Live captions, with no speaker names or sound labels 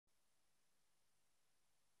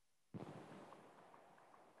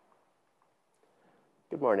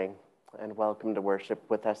Good morning, and welcome to worship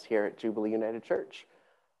with us here at Jubilee United Church.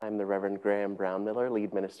 I'm the Reverend Graham Brownmiller,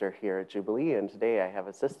 lead minister here at Jubilee, and today I have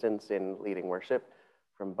assistance in leading worship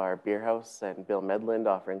from Barb Beerhouse and Bill Medland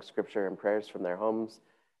offering scripture and prayers from their homes,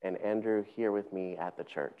 and Andrew here with me at the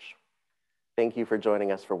church. Thank you for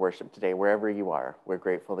joining us for worship today, wherever you are. We're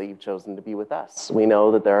grateful that you've chosen to be with us. We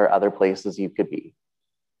know that there are other places you could be.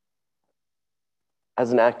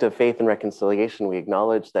 As an act of faith and reconciliation, we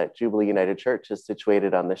acknowledge that Jubilee United Church is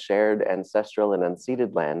situated on the shared ancestral and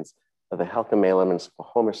unceded lands of the Halkomelem and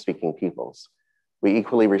Squamish-speaking peoples. We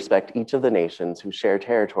equally respect each of the nations who share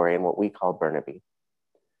territory in what we call Burnaby.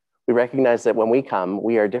 We recognize that when we come,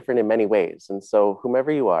 we are different in many ways, and so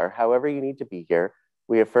whomever you are, however you need to be here,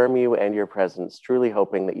 we affirm you and your presence, truly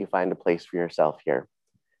hoping that you find a place for yourself here.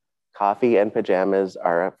 Coffee and pajamas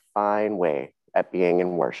are a fine way at being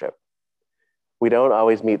in worship. We don't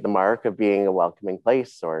always meet the mark of being a welcoming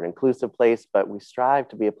place or an inclusive place, but we strive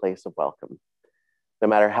to be a place of welcome. No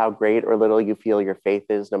matter how great or little you feel your faith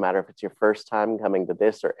is, no matter if it's your first time coming to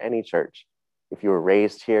this or any church, if you were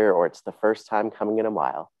raised here or it's the first time coming in a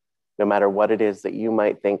while, no matter what it is that you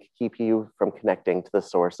might think keep you from connecting to the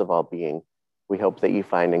source of all being, we hope that you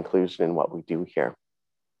find inclusion in what we do here.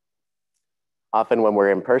 Often when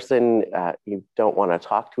we're in person, you don't want to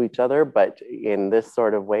talk to each other, but in this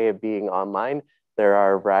sort of way of being online, there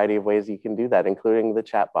are a variety of ways you can do that, including the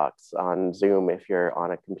chat box on Zoom if you're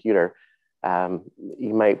on a computer.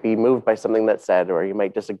 You might be moved by something that's said, or you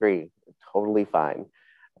might disagree, totally fine.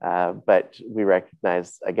 But we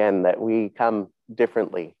recognize, again, that we come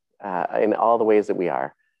differently in all the ways that we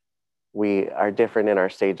are. We are different in our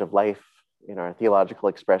stage of life, in our theological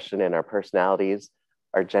expression, in our personalities,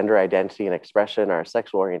 our gender identity and expression, our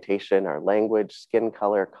sexual orientation, our language, skin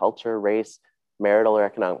color, culture, race, marital or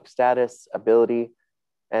economic status, ability,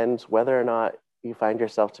 and whether or not you find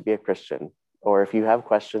yourself to be a Christian, or if you have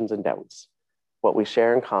questions and doubts. What we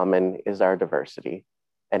share in common is our diversity,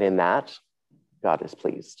 and in that, God is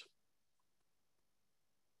pleased.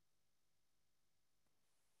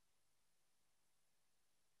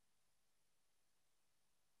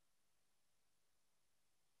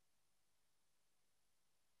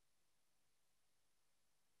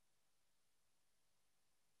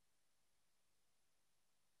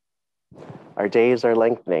 Our days are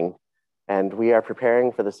lengthening, and we are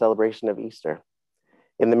preparing for the celebration of Easter.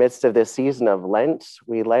 In the midst of this season of Lent,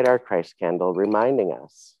 we light our Christ candle, reminding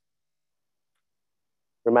us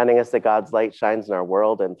that God's light shines in our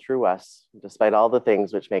world and through us, despite all the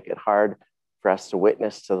things which make it hard for us to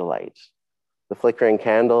witness to the light. The flickering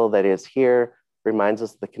candle that is here reminds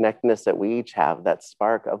us of the connectedness that we each have, that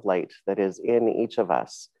spark of light that is in each of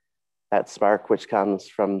us, that spark which comes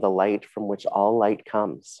from the light from which all light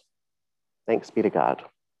comes. Thanks be to God.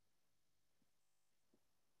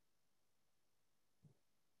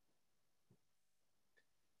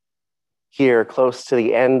 Here, close to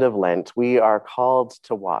the end of Lent, we are called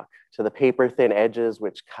to walk to the paper-thin edges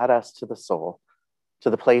which cut us to the soul, to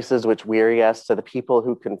the places which weary us, to the people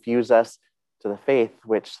who confuse us, to the faith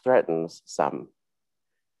which threatens some.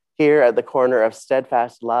 Here at the corner of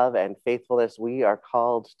steadfast love and faithfulness, we are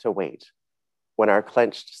called to wait, when our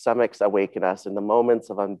clenched stomachs awaken us in the moments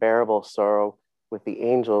of unbearable sorrow with the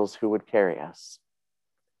angels who would carry us.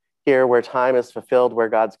 Here, where time is fulfilled, where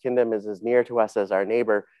God's kingdom is as near to us as our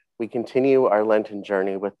neighbor, we continue our Lenten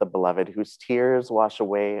journey with the beloved whose tears wash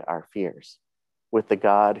away our fears, with the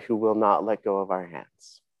God who will not let go of our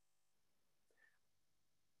hands.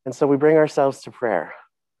 And so we bring ourselves to prayer,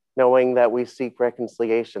 knowing that we seek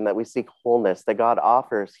reconciliation, that we seek wholeness, that God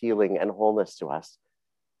offers healing and wholeness to us.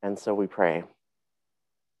 And so we pray.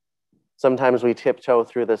 Sometimes we tiptoe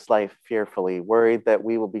through this life fearfully, worried that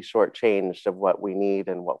we will be shortchanged of what we need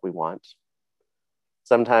and what we want.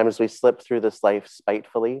 Sometimes we slip through this life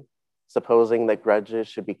spitefully, supposing that grudges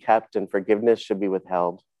should be kept and forgiveness should be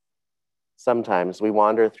withheld. Sometimes we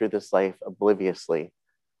wander through this life obliviously,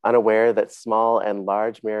 unaware that small and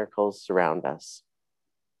large miracles surround us.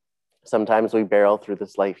 Sometimes we barrel through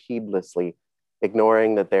this life heedlessly,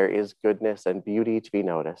 ignoring that there is goodness and beauty to be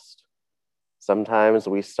noticed. Sometimes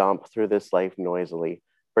we stomp through this life noisily,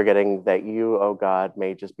 forgetting that you, O God,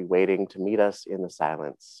 may just be waiting to meet us in the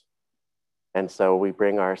silence. And so we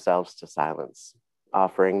bring ourselves to silence,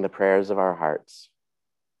 offering the prayers of our hearts.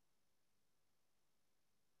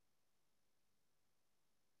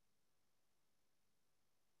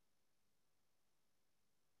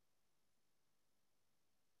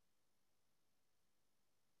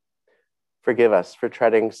 Forgive us for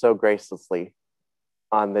treading so gracelessly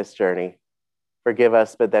on this journey. Forgive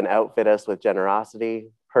us, but then outfit us with generosity,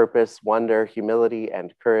 purpose, wonder, humility,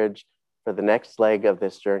 and courage for the next leg of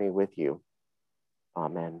this journey with you.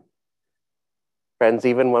 Amen. Friends,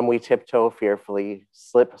 even when we tiptoe fearfully,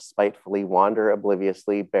 slip spitefully, wander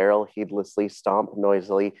obliviously, barrel heedlessly, stomp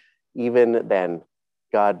noisily, even then,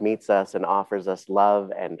 God meets us and offers us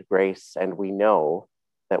love and grace, and we know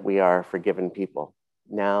that we are forgiven people,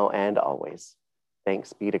 now and always.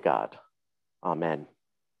 Thanks be to God. Amen.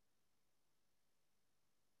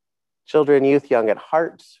 Children, youth, young at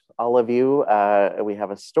heart, all of you, we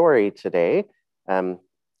have a story today.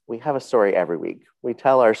 We have a story every week. We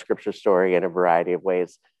tell our scripture story in a variety of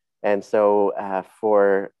ways. And so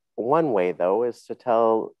for one way, though, is to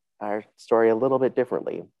tell our story a little bit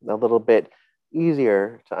differently, a little bit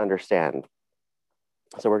easier to understand.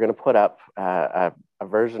 So we're going to put up a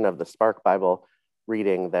version of the Spark Bible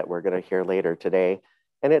reading that we're going to hear later today.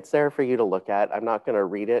 And it's there for you to look at. I'm not going to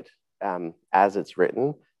read it as it's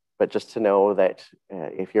written, but just to know that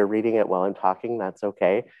if you're reading it while I'm talking, that's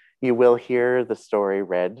okay. You will hear the story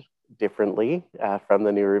read differently from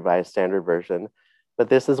the New Revised Standard Version. But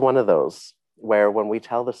this is one of those where when we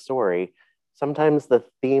tell the story, sometimes the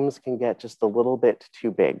themes can get just a little bit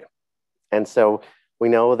too big. And so we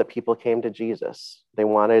know that people came to Jesus. They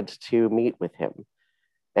wanted to meet with him.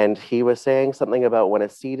 And he was saying something about when a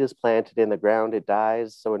seed is planted in the ground, it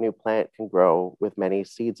dies, so a new plant can grow with many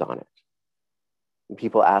seeds on it. And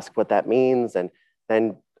people ask what that means. And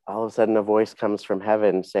then all of a sudden a voice comes from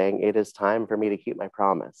heaven saying, it is time for me to keep my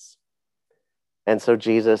promise. And so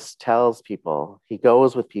Jesus tells people, he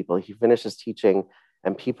goes with people, he finishes teaching,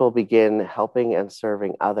 and people begin helping and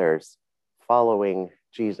serving others, following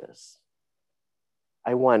Jesus.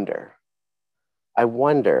 I wonder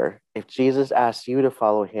if Jesus asked you to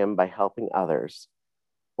follow him by helping others,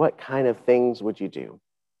 what kind of things would you do?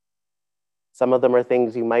 Some of them are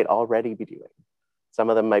things you might already be doing. Some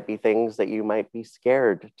of them might be things that you might be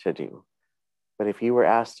scared to do. But if you were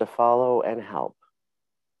asked to follow and help,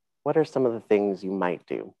 what are some of the things you might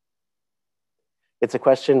do? It's a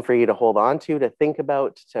question for you to hold on to think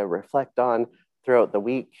about, to reflect on throughout the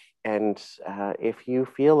week. And if you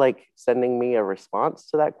feel like sending me a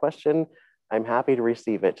response to that question, I'm happy to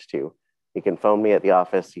receive it too. You can phone me at the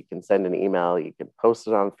office, you can send an email, you can post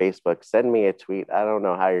it on Facebook, send me a tweet. I don't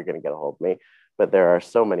know how you're going to get a hold of me, but there are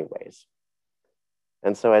so many ways.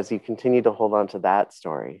 And so as you continue to hold on to that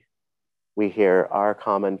story, we hear our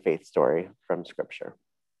common faith story from Scripture.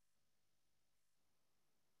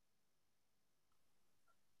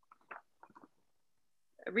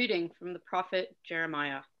 A reading from the prophet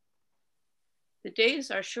Jeremiah. The days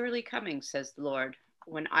are surely coming, says the Lord,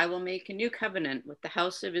 when I will make a new covenant with the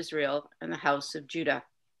house of Israel and the house of Judah.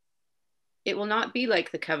 It will not be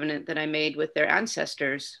like the covenant that I made with their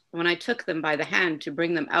ancestors when I took them by the hand to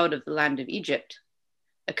bring them out of the land of Egypt,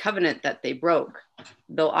 a covenant that they broke,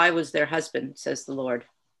 though I was their husband, says the Lord.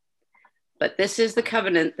 But this is the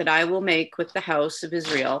covenant that I will make with the house of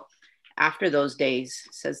Israel after those days,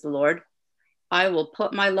 says the Lord. I will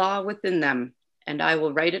put my law within them, and I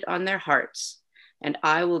will write it on their hearts, and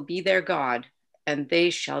I will be their God, and they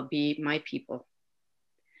shall be my people.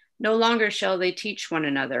 No longer shall they teach one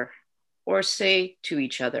another, or say to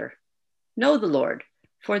each other, know the Lord,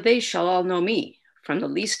 for they shall all know me, from the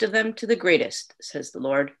least of them to the greatest, says the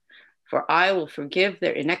Lord, for I will forgive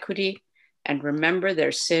their iniquity and remember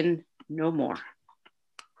their sin no more.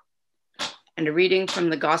 And a reading from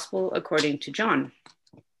the Gospel according to John.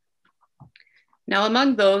 Now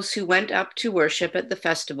among those who went up to worship at the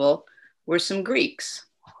festival were some Greeks.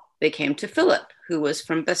 They came to Philip, who was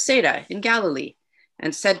from Bethsaida in Galilee,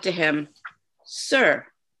 and said to him, Sir,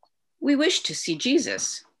 we wish to see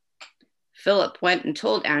Jesus. Philip went and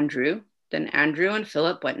told Andrew. Then Andrew and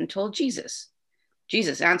Philip went and told Jesus.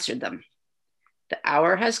 Jesus answered them, the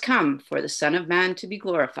hour has come for the Son of Man to be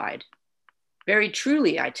glorified. Very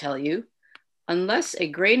truly, I tell you, unless a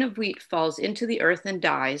grain of wheat falls into the earth and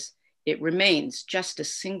dies, it remains just a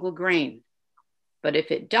single grain. But if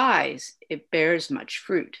it dies, it bears much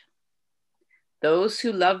fruit. Those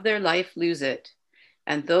who love their life lose it,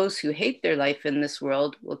 and those who hate their life in this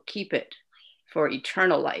world will keep it for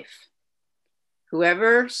eternal life.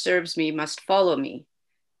 Whoever serves me must follow me,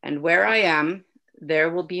 and where I am, there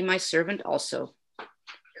will be my servant also.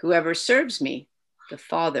 Whoever serves me, the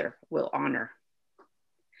Father will honor.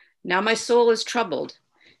 Now my soul is troubled,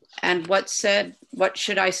 and what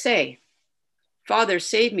should I say? Father,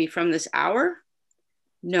 save me from this hour?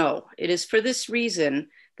 No, it is for this reason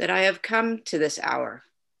that I have come to this hour.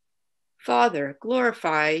 Father,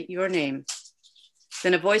 glorify your name.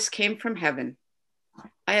 Then a voice came from heaven.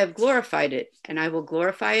 I have glorified it, and I will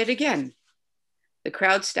glorify it again. The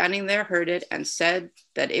crowd standing there heard it and said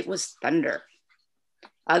that it was thunder.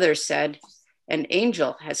 Others said, an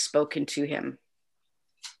angel has spoken to him.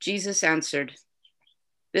 Jesus answered,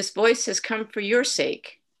 This voice has come for your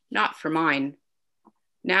sake, not for mine.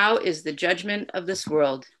 Now is the judgment of this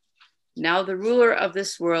world. Now the ruler of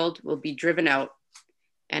this world will be driven out.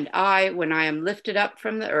 And I, when I am lifted up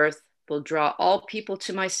from the earth, will draw all people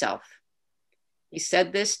to myself. He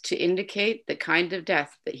said this to indicate the kind of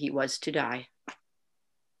death that he was to die.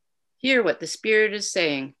 Hear what the Spirit is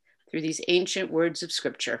saying through these ancient words of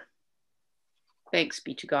Scripture. Thanks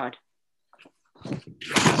be to God.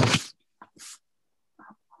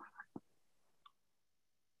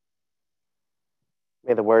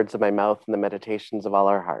 May the words of my mouth and the meditations of all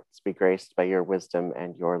our hearts be graced by your wisdom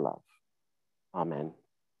and your love. Amen.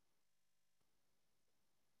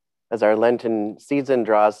 As our Lenten season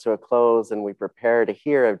draws to a close and we prepare to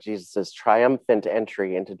hear of Jesus' triumphant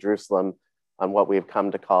entry into Jerusalem on what we've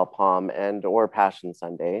come to call Palm and or Passion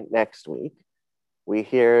Sunday next week, we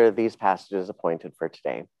hear these passages appointed for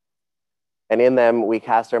today. And in them, we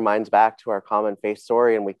cast our minds back to our common faith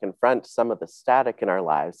story and we confront some of the static in our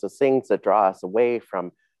lives, so things that draw us away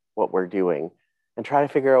from what we're doing, and try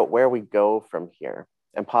to figure out where we go from here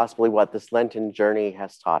and possibly what this Lenten journey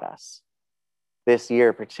has taught us. This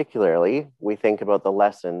year particularly, we think about the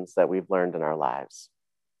lessons that we've learned in our lives.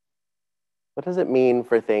 What does it mean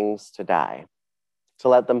for things to die, to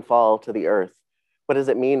let them fall to the earth? What does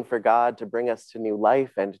it mean for God to bring us to new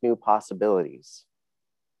life and new possibilities?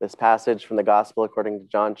 This passage from the Gospel according to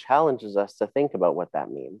John challenges us to think about what that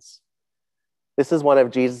means. This is one of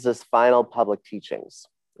Jesus' final public teachings,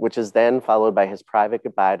 which is then followed by his private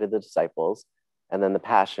goodbye to the disciples and then the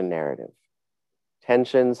Passion narrative.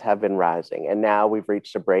 Tensions have been rising, and now we've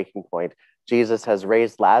reached a breaking point. Jesus has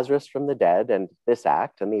raised Lazarus from the dead, and this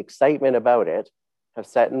act and the excitement about it have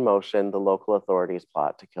set in motion the local authorities'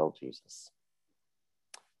 plot to kill Jesus.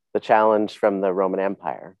 The challenge from the Roman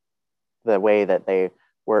Empire, the way that they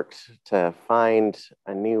worked to find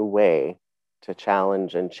a new way to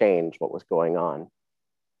challenge and change what was going on.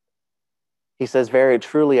 He says, "Very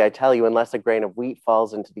truly, I tell you, unless a grain of wheat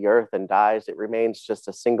falls into the earth and dies, it remains just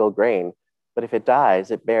a single grain. But if it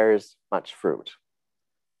dies, it bears much fruit."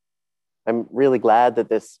 I'm really glad that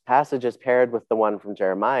this passage is paired with the one from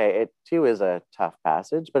Jeremiah. It too is a tough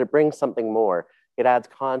passage, but it brings something more. It adds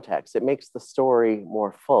context. It makes the story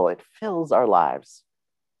more full. It fills our lives.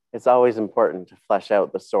 It's always important to flesh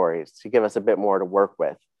out the stories, to give us a bit more to work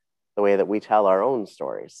with, the way that we tell our own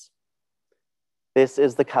stories. This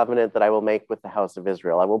is the covenant that I will make with the house of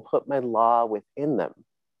Israel. I will put my law within them,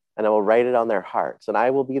 and I will write it on their hearts, and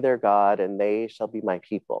I will be their God, and they shall be my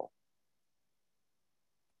people.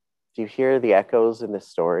 Do you hear the echoes in this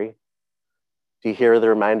story? Do you hear the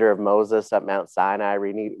reminder of Moses at Mount Sinai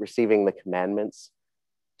receiving the commandments?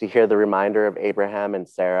 Do you hear the reminder of Abraham and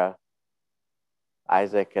Sarah,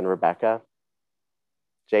 Isaac and Rebekah,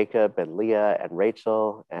 Jacob and Leah and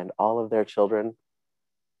Rachel and all of their children?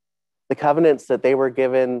 The covenants that they were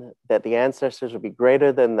given, that the ancestors would be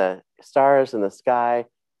greater than the stars in the sky,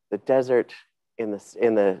 the desert in the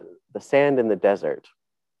sand in the desert.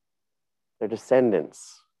 Their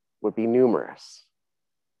descendants would be numerous.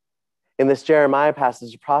 In this Jeremiah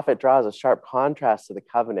passage, the prophet draws a sharp contrast to the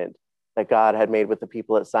covenant that God had made with the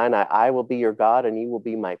people at Sinai. I will be your God and you will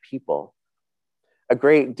be my people. A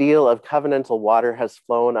great deal of covenantal water has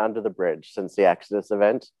flown under the bridge since the Exodus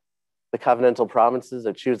event. The covenantal promises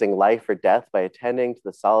of choosing life or death by attending to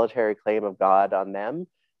the solitary claim of God on them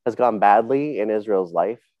has gone badly in Israel's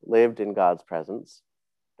life, lived in God's presence.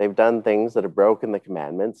 They've done things that have broken the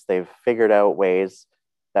commandments. They've figured out ways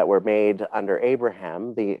that were made under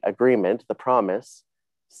Abraham, the agreement, the promise,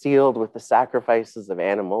 sealed with the sacrifices of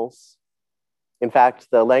animals. In fact,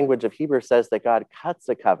 the language of Hebrew says that God cuts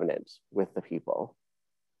a covenant with the people.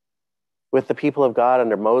 With the people of God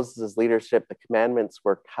under Moses' leadership, the commandments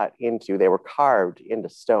were cut into, they were carved into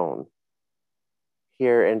stone.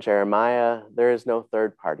 Here in Jeremiah, there is no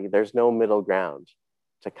third party, there's no middle ground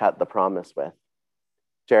to cut the promise with.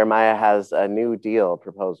 Jeremiah has a new deal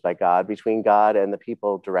proposed by God between God and the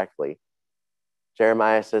people directly.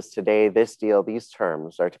 Jeremiah says today, this deal, these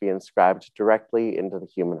terms are to be inscribed directly into the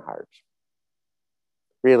human heart.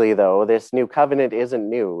 Really, though, this new covenant isn't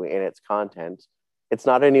new in its content. It's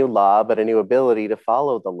not a new law, but a new ability to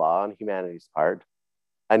follow the law on humanity's part,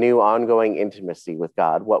 a new ongoing intimacy with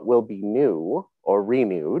God. What will be new or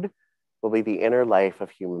renewed will be the inner life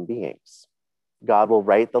of human beings. God will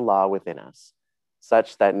write the law within us,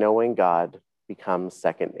 such that knowing God becomes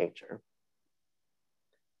second nature.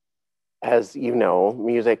 As you know,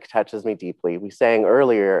 music touches me deeply. We sang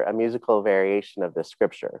earlier a musical variation of this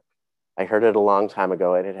scripture. I heard it a long time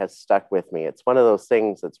ago and it has stuck with me. It's one of those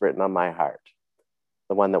things that's written on my heart.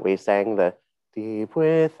 The one that we sang, the deep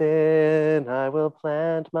within I will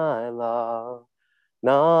plant my law.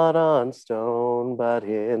 not on stone, but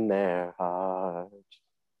in their heart.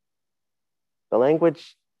 The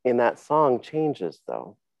language in that song changes,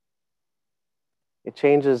 though. It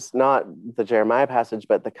changes not the Jeremiah passage,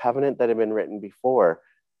 but the covenant that had been written before.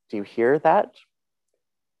 Do you hear that?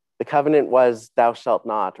 The covenant was thou shalt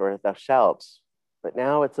not, or thou shalt, but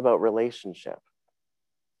now it's about relationship.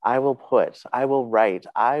 I will put, I will write,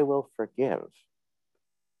 I will forgive.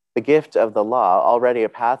 The gift of the law, already a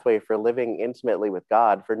pathway for living intimately with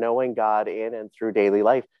God, for knowing God in and through daily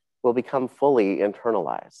life, will become fully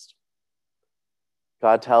internalized.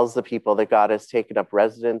 God tells the people that God has taken up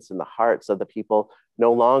residence in the hearts of the people.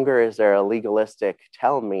 No longer is there a legalistic,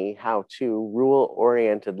 tell me how to,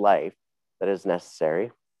 rule-oriented life that is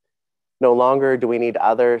necessary. No longer do we need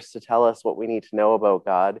others to tell us what we need to know about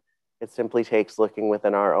God. It simply takes looking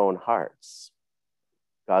within our own hearts.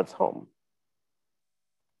 God's home.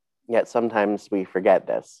 Yet sometimes we forget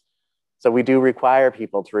this. So we do require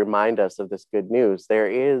people to remind us of this good news. There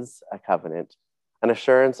is a covenant, an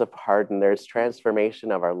assurance of pardon. There's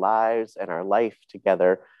transformation of our lives and our life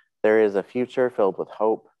together. There is a future filled with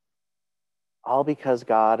hope, all because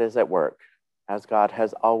God is at work, as God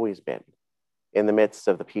has always been, in the midst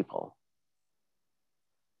of the people.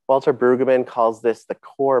 Walter Brueggemann calls this the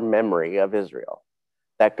core memory of Israel,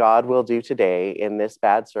 that God will do today in this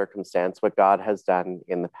bad circumstance what God has done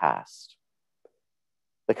in the past.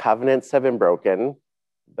 The covenants have been broken,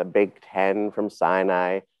 the Big Ten from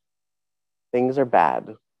Sinai. Things are bad,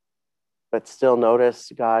 but still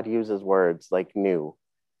notice God uses words like new,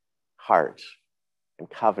 heart, and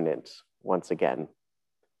covenant once again.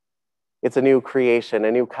 It's a new creation,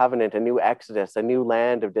 a new covenant, a new exodus, a new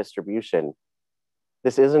land of distribution.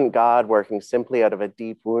 This isn't God working simply out of a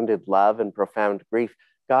deep wounded love and profound grief.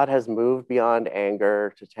 God has moved beyond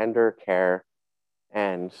anger to tender care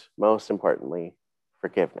and, most importantly,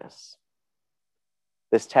 forgiveness.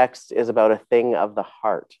 This text is about a thing of the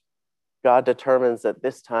heart. God determines that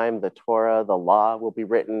this time the Torah, the law, will be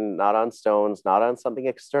written not on stones, not on something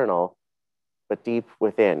external, but deep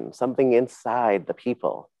within, something inside the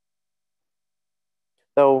people.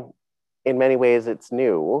 Though in many ways it's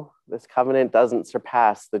new, this covenant doesn't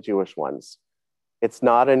surpass the Jewish ones. It's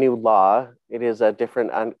not a new law. It's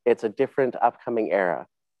a different upcoming era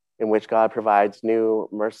in which God provides new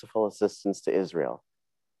merciful assistance to Israel,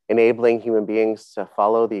 enabling human beings to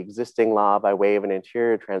follow the existing law by way of an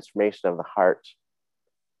interior transformation of the heart.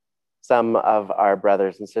 Some of our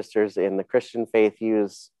brothers and sisters in the Christian faith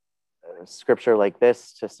use scripture like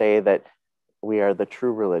this to say that we are the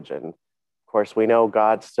true religion. Of course, we know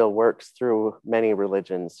God still works through many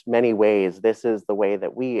religions, many ways. This is the way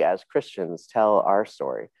that we as Christians tell our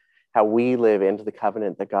story, how we live into the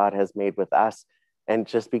covenant that God has made with us. And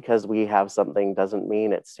just because we have something doesn't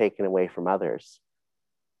mean it's taken away from others.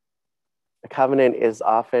 A covenant is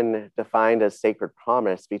often defined as sacred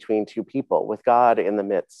promise between two people with God in the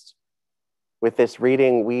midst. With this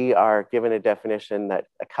reading, we are given a definition that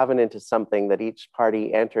a covenant is something that each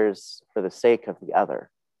party enters for the sake of the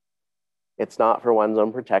other. It's not for one's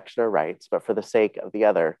own protection or rights, but for the sake of the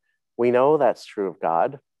other. We know that's true of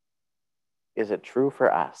God. Is it true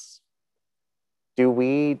for us? Do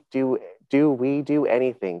we do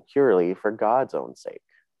anything purely for God's own sake?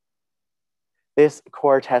 This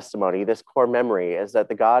core testimony, this core memory is that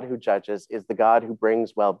the God who judges is the God who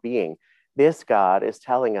brings well-being. This God is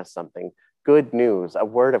telling us something, good news, a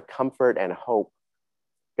word of comfort and hope.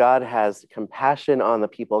 God has compassion on the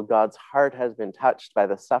people. God's heart has been touched by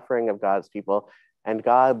the suffering of God's people, and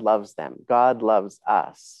God loves them. God loves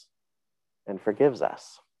us and forgives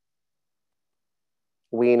us.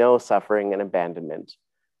 We know suffering and abandonment.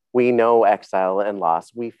 We know exile and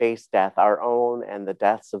loss. We face death, our own and the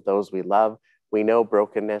deaths of those we love. We know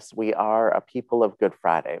brokenness. We are a people of Good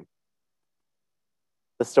Friday.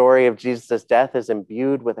 The story of Jesus' death is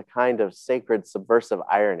imbued with a kind of sacred subversive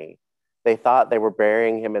irony. They thought they were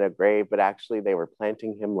burying him in a grave, but actually they were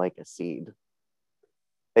planting him like a seed.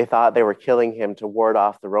 They thought they were killing him to ward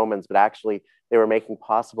off the Romans, but actually they were making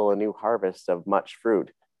possible a new harvest of much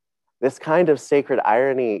fruit. This kind of sacred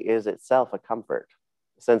irony is itself a comfort,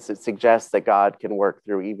 since it suggests that God can work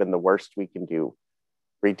through even the worst we can do,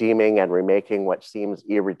 redeeming and remaking what seems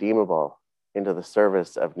irredeemable into the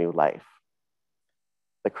service of new life.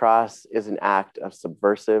 The cross is an act of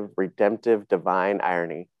subversive, redemptive, divine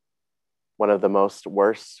irony. One of the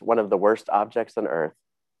worst objects on earth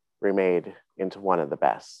remade into one of the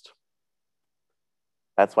best.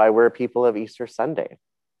 That's why we're a people of Easter Sunday.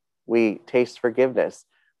 We taste forgiveness.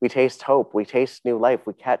 We taste hope. We taste new life.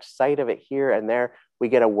 We catch sight of it here and there. We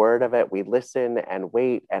get a word of it. We listen and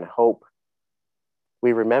wait and hope.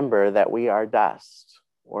 We remember that we are dust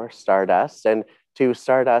or stardust, and To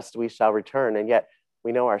stardust we shall return, and yet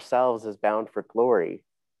we know ourselves as bound for glory,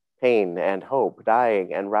 pain and hope,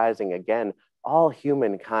 dying and rising again, all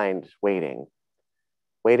humankind waiting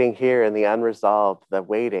here in the unresolved, the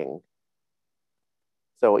waiting.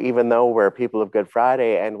 So even though we're people of Good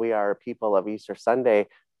Friday and we are people of Easter Sunday,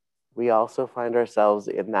 we also find ourselves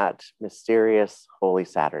in that mysterious Holy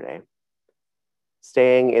Saturday,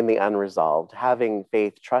 staying in the unresolved, having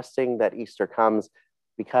faith, trusting that Easter comes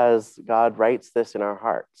because God writes this in our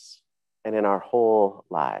hearts and in our whole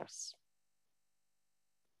lives.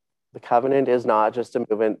 The covenant is not just a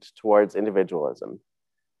movement towards individualism.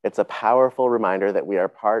 It's a powerful reminder that we are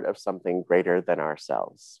part of something greater than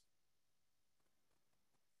ourselves.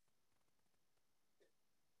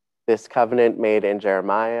 This covenant made in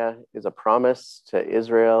Jeremiah is a promise to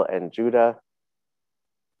Israel and Judah,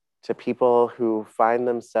 to people who find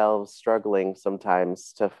themselves struggling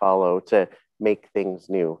sometimes to follow, to make things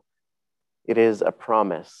new. It is a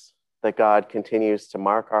promise that God continues to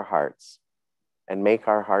mark our hearts and make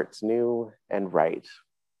our hearts new and right.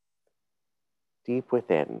 Deep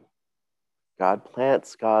within, God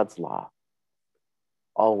plants God's law.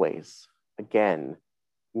 Always, again,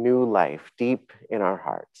 new life deep in our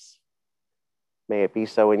hearts. May it be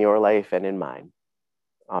so in your life and in mine.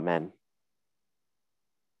 Amen.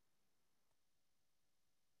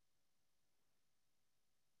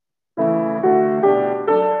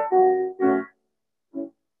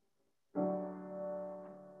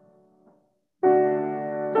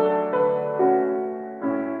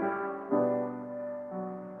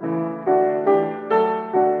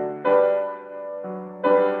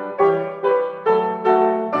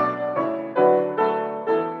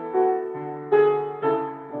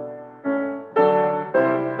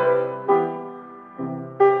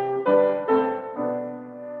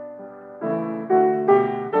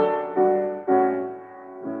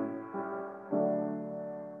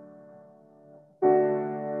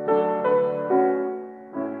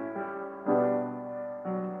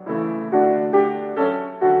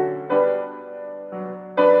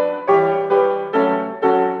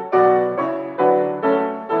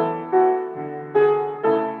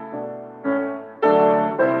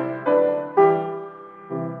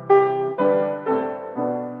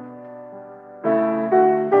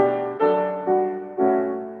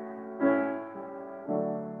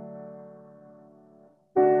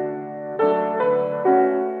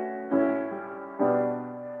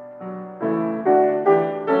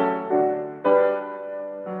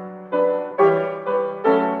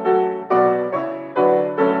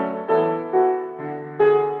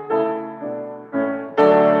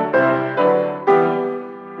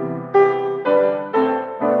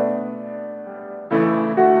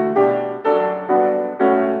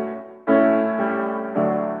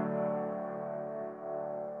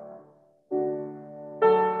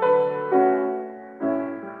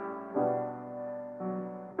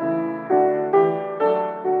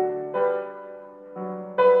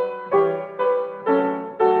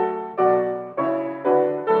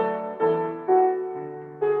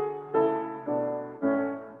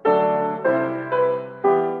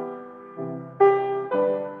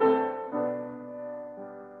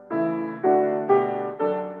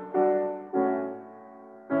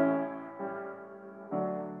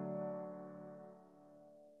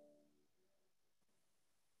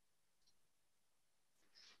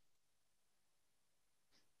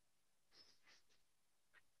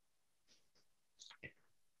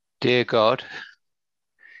 Dear God,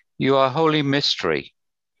 you are holy mystery,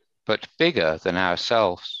 but bigger than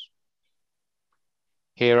ourselves.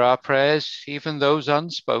 Hear our prayers, even those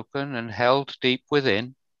unspoken and held deep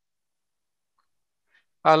within.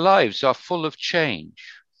 Our lives are full of change.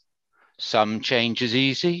 Some change is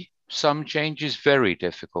easy, some change is very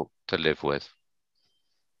difficult to live with.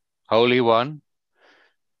 Holy One,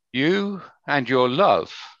 you and your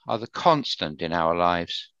love are the constant in our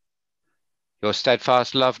lives. Your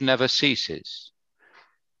steadfast love never ceases.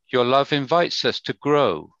 Your love invites us to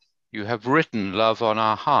grow. You have written love on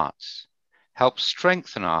our hearts. Help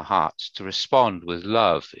strengthen our hearts to respond with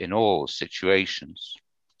love in all situations.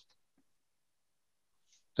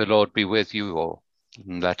 The Lord be with you all,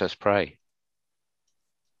 and let us pray.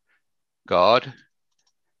 God,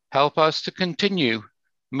 help us to continue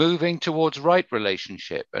moving towards right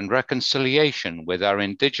relationship and reconciliation with our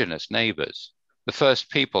indigenous neighbors, the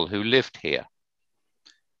first people who lived here.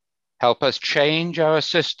 Help us change our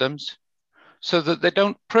systems so that they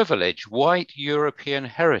don't privilege white European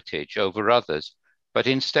heritage over others, but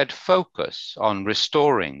instead focus on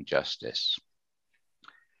restoring justice.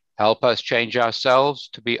 Help us change ourselves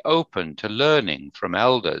to be open to learning from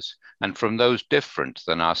elders and from those different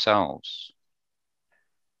than ourselves.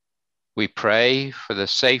 We pray for the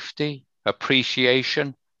safety,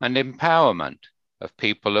 appreciation, and empowerment of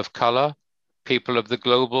people of color, people of the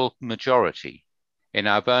global majority in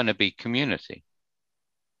our Burnaby community.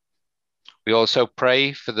 We also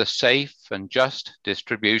pray for the safe and just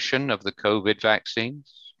distribution of the COVID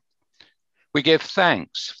vaccines. We give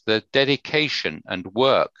thanks for the dedication and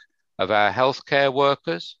work of our healthcare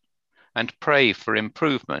workers and pray for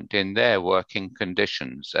improvement in their working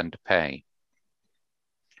conditions and pay.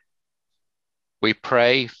 We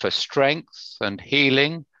pray for strength and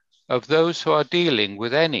healing of those who are dealing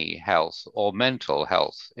with any health or mental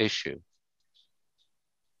health issue.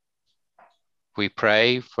 We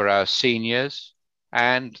pray for our seniors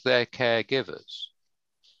and their caregivers.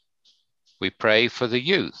 We pray for the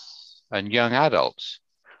youth and young adults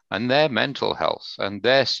and their mental health and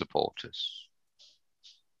their supporters.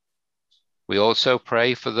 We also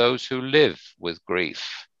pray for those who live with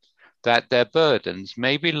grief, that their burdens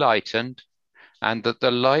may be lightened and that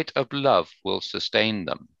the light of love will sustain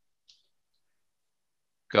them.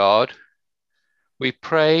 God, we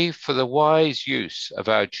pray for the wise use of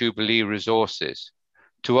our Jubilee resources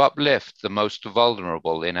to uplift the most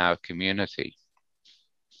vulnerable in our community.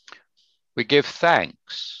 We give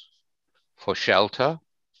thanks for shelter,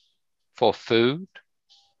 for food,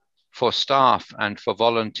 for staff and for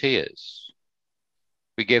volunteers.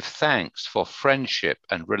 We give thanks for friendship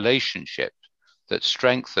and relationship that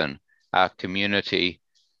strengthen our community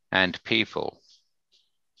and people.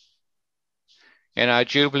 In our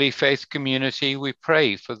Jubilee Faith community, we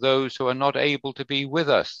pray for those who are not able to be with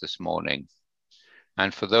us this morning,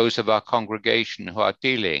 and for those of our congregation who are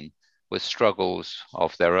dealing with struggles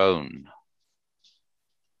of their own.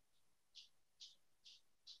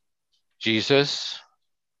 Jesus,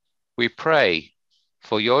 we pray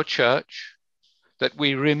for your church that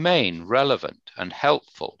we remain relevant and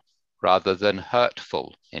helpful rather than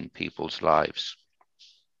hurtful in people's lives.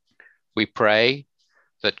 We pray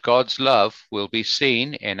that God's love will be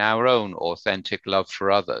seen in our own authentic love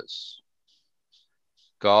for others.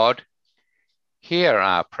 God, hear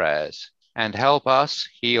our prayers and help us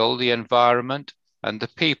heal the environment and the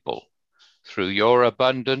people through your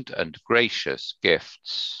abundant and gracious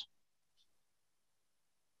gifts.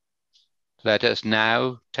 Let us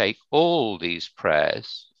now take all these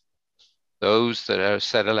prayers, those that are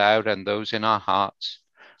said aloud and those in our hearts,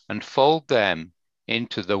 and fold them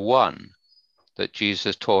into the one that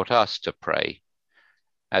Jesus taught us to pray,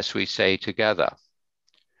 as we say together,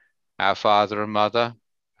 Our Father and Mother,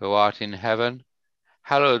 who art in heaven,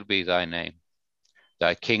 hallowed be thy name.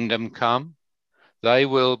 Thy kingdom come, thy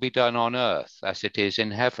will be done on earth as it is in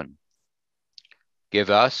heaven. Give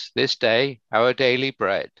us this day our daily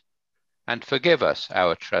bread, and forgive us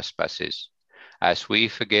our trespasses, as we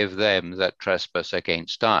forgive them that trespass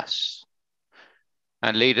against us.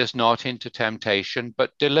 And lead us not into temptation,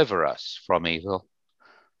 but deliver us from evil.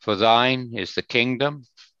 For thine is the kingdom,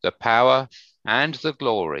 the power, and the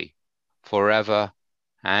glory, forever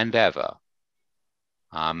and ever.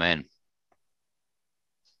 Amen.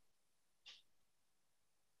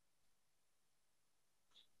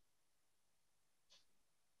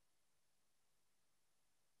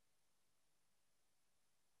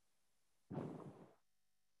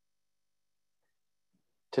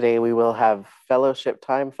 Today we will have fellowship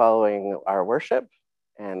time following our worship,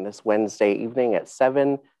 and this Wednesday evening at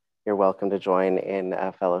 7, you're welcome to join in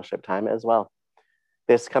fellowship time as well.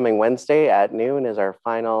 This coming Wednesday at noon is our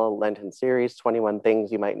final Lenten series, 21 Things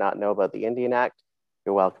You Might Not Know About the Indian Act.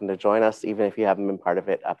 You're welcome to join us, even if you haven't been part of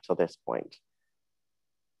it up till this point.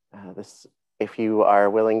 If you are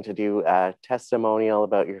willing to do a testimonial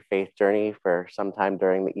about your faith journey for some time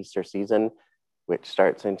during the Easter season, which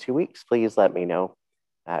starts in 2 weeks, please let me know.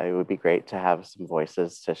 It would be great to have some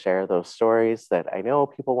voices to share those stories that I know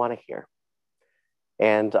people want to hear.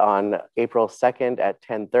 And on April 2nd at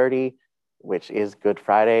 10:30, which is Good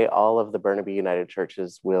Friday, all of the Burnaby United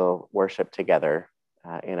Churches will worship together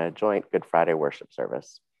in a joint Good Friday worship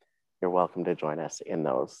service. You're welcome to join us in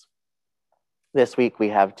those. This week we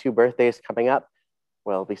have 2 birthdays coming up.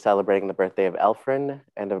 We'll be celebrating the birthday of Elfrin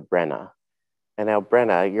and of Brenna. And now,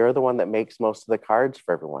 Brenna, you're the one that makes most of the cards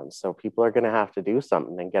for everyone. So people are going to have to do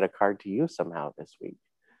something and get a card to you somehow this week.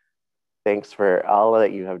 Thanks for all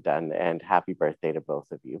that you have done, and happy birthday to both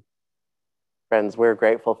of you. Friends, we're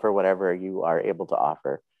grateful for whatever you are able to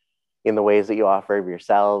offer, in the ways that you offer of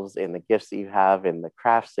yourselves, in the gifts that you have, in the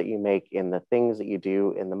crafts that you make, in the things that you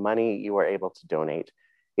do, in the money you are able to donate.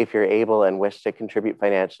 If you're able and wish to contribute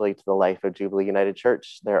financially to the life of Jubilee United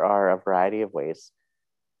Church, there are a variety of ways.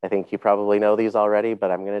 I think you probably know these already, but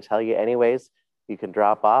I'm going to tell you anyways. You can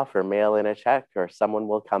drop off or mail in a check, or someone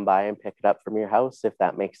will come by and pick it up from your house if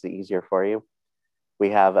that makes it easier for you. We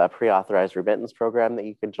have a pre-authorized remittance program that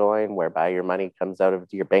you can join, whereby your money comes out of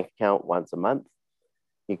your bank account once a month.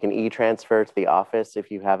 You can e-transfer to the office if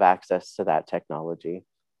you have access to that technology.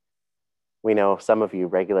 We know some of you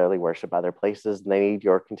regularly worship other places and they need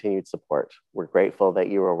your continued support. We're grateful that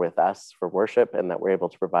you are with us for worship and that we're able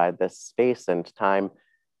to provide this space and time,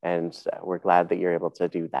 and we're glad that you're able to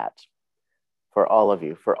do that. For all of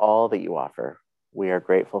you, for all that you offer, we are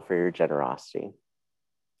grateful for your generosity.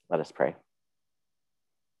 Let us pray.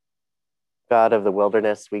 God of the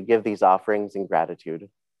wilderness, we give these offerings in gratitude,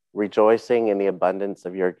 rejoicing in the abundance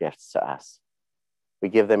of your gifts to us. We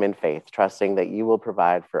give them in faith, trusting that you will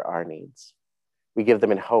provide for our needs. We give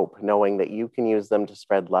them in hope, knowing that you can use them to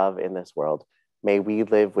spread love in this world. May we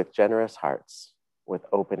live with generous hearts, with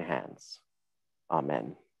open hands.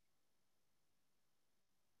 Amen.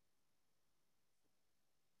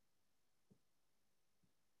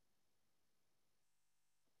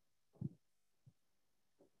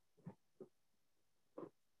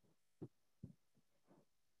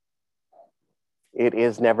 It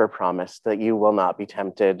is never promised that you will not be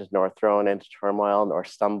tempted, nor thrown into turmoil, nor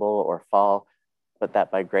stumble or fall, but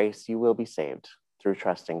that by grace you will be saved through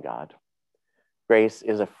trusting God. Grace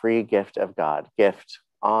is a free gift of God,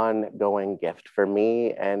 ongoing gift for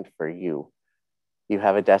me and for you. You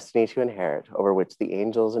have a destiny to inherit over which the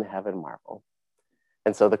angels in heaven marvel.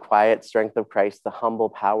 And so the quiet strength of Christ, the humble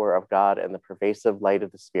power of God, and the pervasive light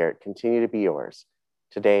of the Spirit continue to be yours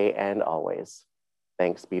today and always.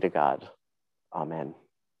 Thanks be to God. Amen.